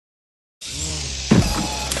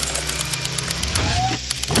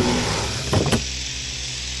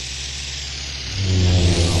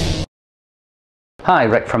Hi,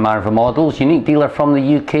 Rick from Marva Models, unique dealer from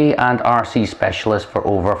the UK and RC specialist for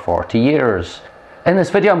over 40 years. In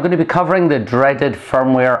this video I'm going to be covering the dreaded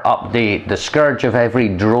firmware update, the scourge of every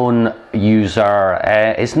drone user.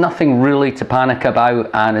 It's nothing really to panic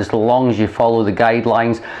about, and as long as you follow the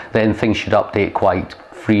guidelines then things should update quite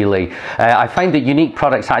freely. I find that unique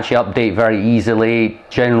products actually update very easily,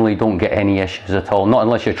 generally don't get any issues at all, not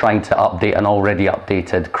unless you're trying to update an already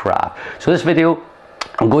updated crap. So this video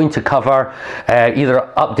I'm going to cover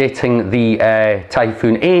either updating the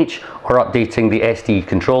Typhoon H or updating the SD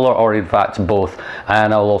controller, or in fact both,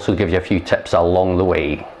 and I'll also give you a few tips along the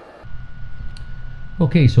way.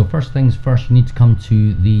 Okay, so first things first, you need to come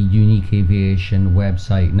to the Unique Aviation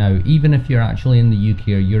website. Now, even if you're actually in the UK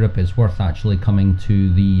or Europe, it's worth actually coming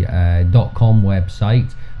to the .com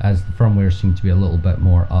website, as the firmware seems to be a little bit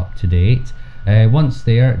more up to date. Once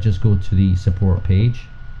there, just go to the support page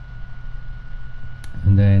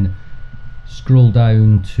and then scroll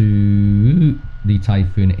down to the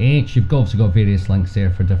Typhoon H. You've obviously got various links there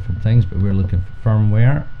for different things, but we're looking for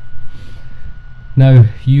firmware. Now,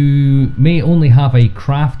 you may only have a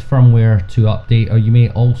craft firmware to update, or you may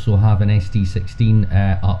also have an ST16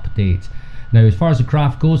 update. Now, as far as the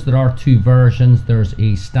craft goes, there are two versions. There's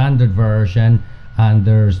a standard version and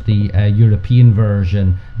there's the European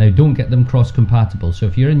version. Now, don't get them cross-compatible. So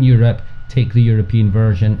if you're in Europe, take the European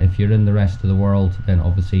version. If you're in the rest of the world, then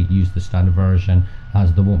obviously use the standard version,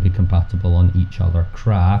 as they won't be compatible on each other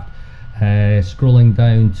craft. Scrolling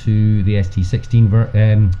down to the ST16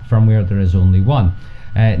 firmware, there is only one.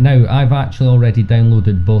 Now, I've actually already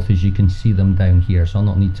downloaded both, as you can see them down here, so I'll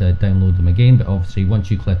not need to download them again, but obviously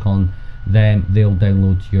once you click on them, they'll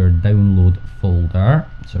download to your download folder.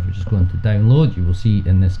 So if we just go into download, you will see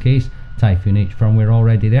in this case Typhoon H firmware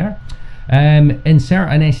already there. Insert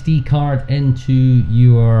an SD card into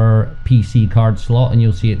your PC card slot and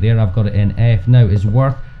you'll see it there. I've got it in F. Now, it's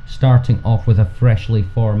worth starting off with a freshly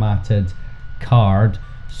formatted card.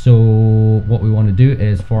 So what we want to do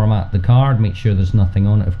is format the card, make sure there's nothing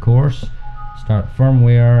on it, of course. Start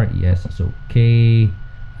firmware, yes, it's okay,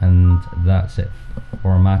 and that's it,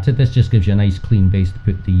 formatted. This just gives you a nice clean base to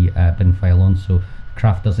put the bin file on, so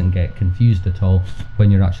craft doesn't get confused at all when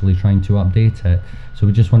you're actually trying to update it. So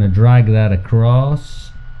we just want to drag that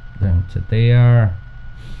across down to there,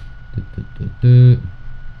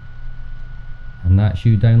 and that's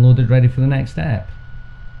you downloaded, ready for the next step.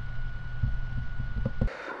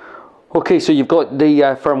 Okay, so you've got the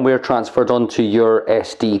firmware transferred onto your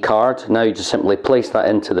SD card. Now you just simply place that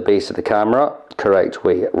into the base of the camera, correct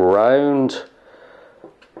way round,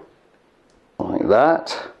 like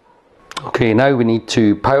that. Okay, now we need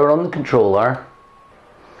to power on the controller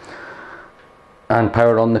and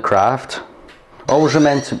power on the craft. Always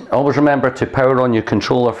remember to power on your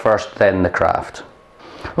controller first, then the craft.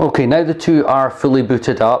 Okay, now the two are fully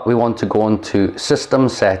booted up, we want to go on to System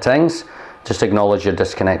Settings. Just acknowledge you're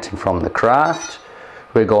disconnecting from the craft.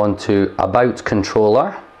 We go on to About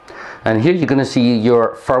Controller. And here you're going to see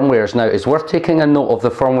your firmwares. Now, it's worth taking a note of the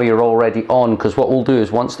firmware you're already on, because what we'll do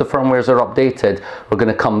is once the firmwares are updated, we're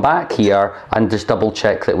going to come back here and just double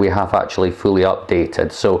check that we have actually fully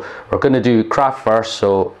updated. So we're going to do craft first,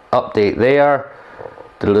 so update there.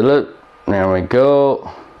 There we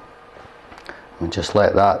go. And just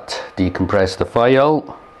let that decompress the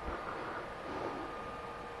file.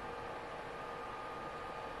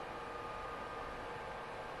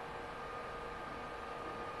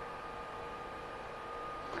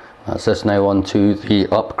 That's this now on to the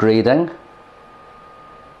upgrading.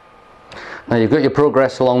 Now you've got your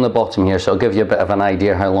progress along the bottom here, so I'll give you a bit of an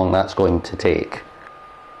idea how long that's going to take.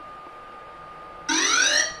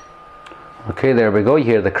 Okay, there we go. You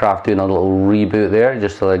hear the craft doing a little reboot there,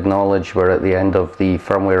 just to acknowledge we're at the end of the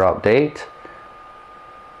firmware update.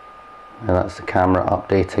 And that's the camera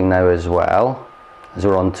updating now as well. As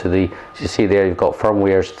we're on to the, as you see there, you've got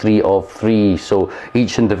firmwares 3 of 3, so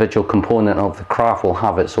each individual component of the craft will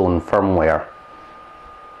have its own firmware.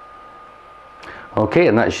 Okay,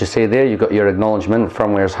 and as you say there, you've got your acknowledgement,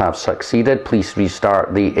 firmwares have succeeded, please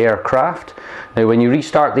restart the aircraft. Now when you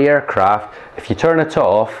restart the aircraft, if you turn it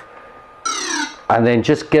off and then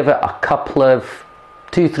just give it a couple of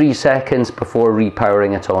 2-3 seconds before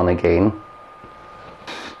repowering it on again.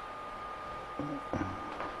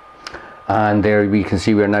 And there we can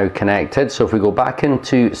see we're now connected. So if we go back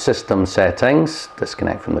into System Settings,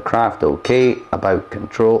 disconnect from the craft, okay, About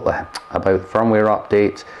Control, About Firmware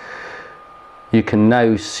Update, you can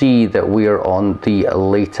now see that we're on the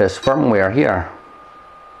latest firmware here.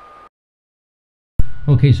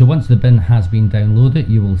 Okay, so once the bin has been downloaded,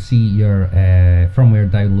 you will see your firmware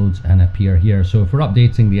downloads and appear here. So if we're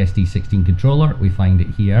updating the ST16 controller, we find it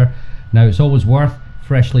here. Now it's always worth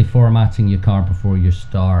freshly formatting your card before you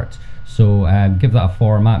start. So give that a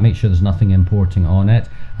format, make sure there's nothing importing on it,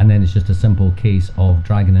 and then it's just a simple case of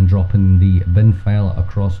dragging and dropping the bin file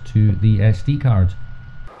across to the SD card.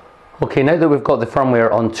 Okay, now that we've got the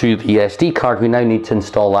firmware onto the SD card, we now need to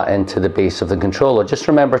install that into the base of the controller. Just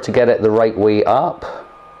remember to get it the right way up,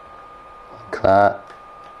 like that,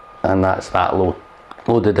 and that's that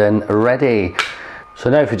loaded in, ready. So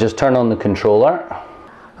now if we just turn on the controller.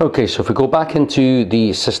 Okay, so if we go back into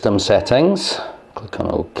the system settings, click on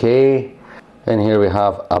OK. Then here we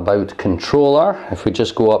have About Controller. If we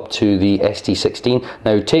just go up to the ST16.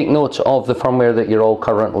 Now take note of the firmware that you're all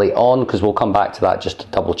currently on, because we'll come back to that just to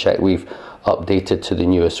double check we've updated to the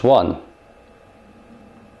newest one.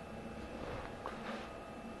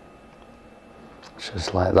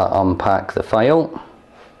 Just let that unpack the file.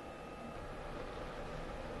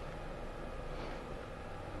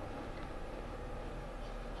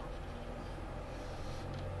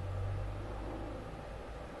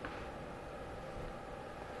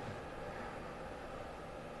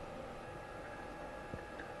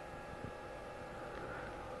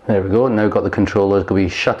 There we go, now got the controller is going to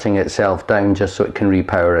be shutting itself down just so it can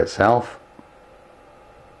repower itself.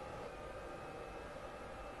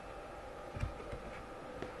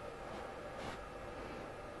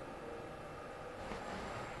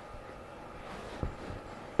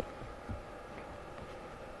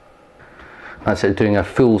 That's it doing a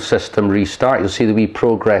full system restart. You'll see the wee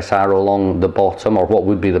progress arrow along the bottom, or what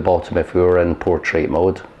would be the bottom if we were in portrait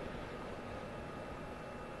mode.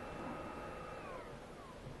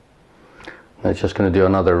 It's just going to do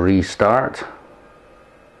another restart.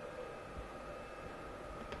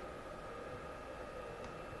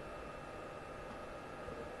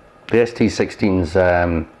 The ST16's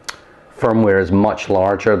firmware is much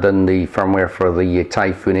larger than the firmware for the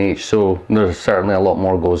Typhoon H, so there's certainly a lot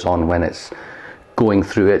more goes on when it's going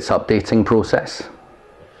through its updating process.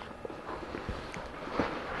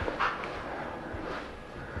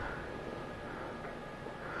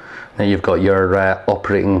 Now you've got your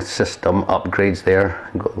operating system upgrades there,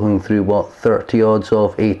 going through what, 30 odds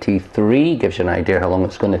of 83, gives you an idea how long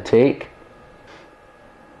it's going to take.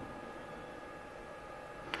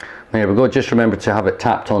 There we go, just remember to have it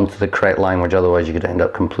tapped onto the correct language, otherwise you could end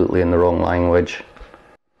up completely in the wrong language.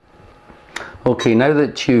 Okay, now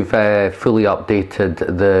that you've fully updated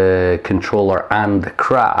the controller and the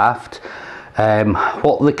craft,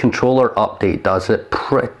 what the controller update does, it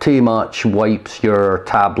pretty much wipes your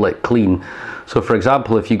tablet clean. So for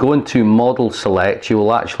example, if you go into model select, you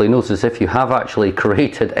will actually notice if you have actually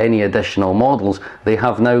created any additional models, they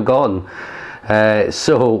have now gone.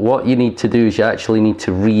 So what you need to do is you actually need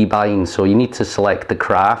to rebind. So you need to select the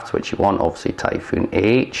craft, which you want, obviously Typhoon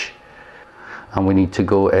H, and we need to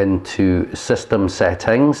go into system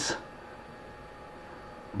settings,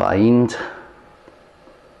 bind,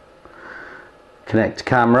 connect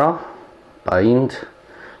camera, bind,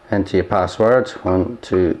 enter your password, 1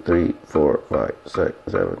 2 3 4 5 6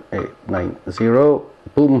 7 8 9 0,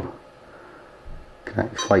 boom.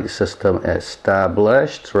 Connect flight system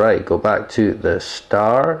established. Right, go back to the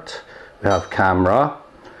start. We have camera.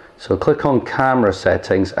 So click on camera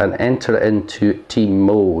settings and enter into team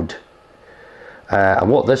mode. And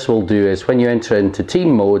what this will do is when you enter into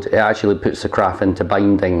team mode, it actually puts the craft into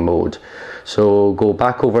binding mode. So go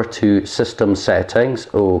back over to system settings,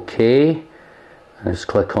 OK. And just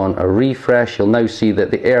click on a refresh. You'll now see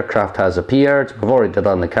that the aircraft has appeared. We've already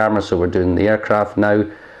done the camera, so we're doing the aircraft now.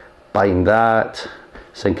 Bind that,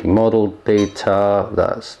 syncing model data,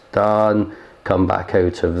 that's done. Come back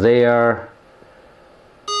out of there.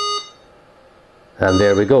 And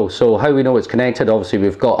there we go. So how we know it's connected, obviously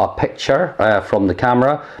we've got a picture from the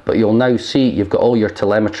camera, but you'll now see you've got all your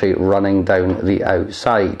telemetry running down the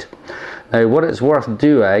outside. Now what it's worth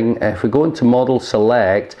doing, if we go into model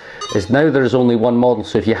select, is now there's only one model,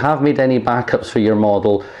 so if you have made any backups for your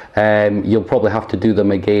model, you'll probably have to do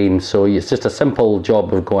them again. So it's just a simple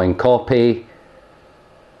job of going copy,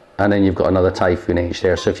 and then you've got another Typhoon H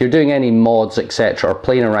there. So if you're doing any mods, etc., or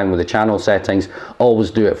playing around with the channel settings,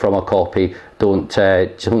 always do it from a copy. Don't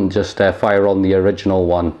just fire on the original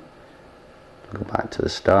one. Go back to the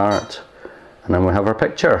start, and then we have our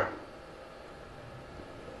picture.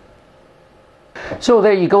 So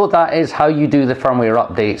there you go, that is how you do the firmware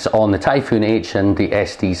updates on the Typhoon H and the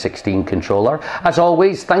ST16 controller. As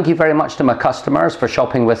always, thank you very much to my customers for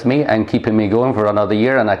shopping with me and keeping me going for another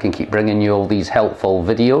year, and I can keep bringing you all these helpful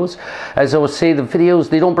videos. As I would say, the videos,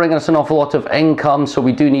 they don't bring us an awful lot of income, so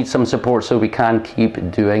we do need some support so we can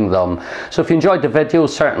keep doing them. So if you enjoyed the video,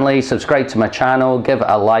 certainly subscribe to my channel, give it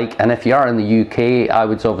a like, and if you are in the UK, I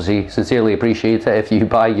would obviously sincerely appreciate it if you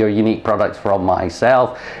buy your unique products from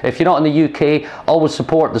myself. If you're not in the UK, always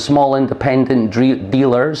support the small independent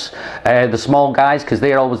dealers, the small guys, because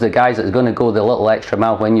they're always the guys that's going to go the little extra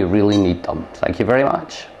mile when you really need them. Thank you very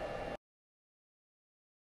much.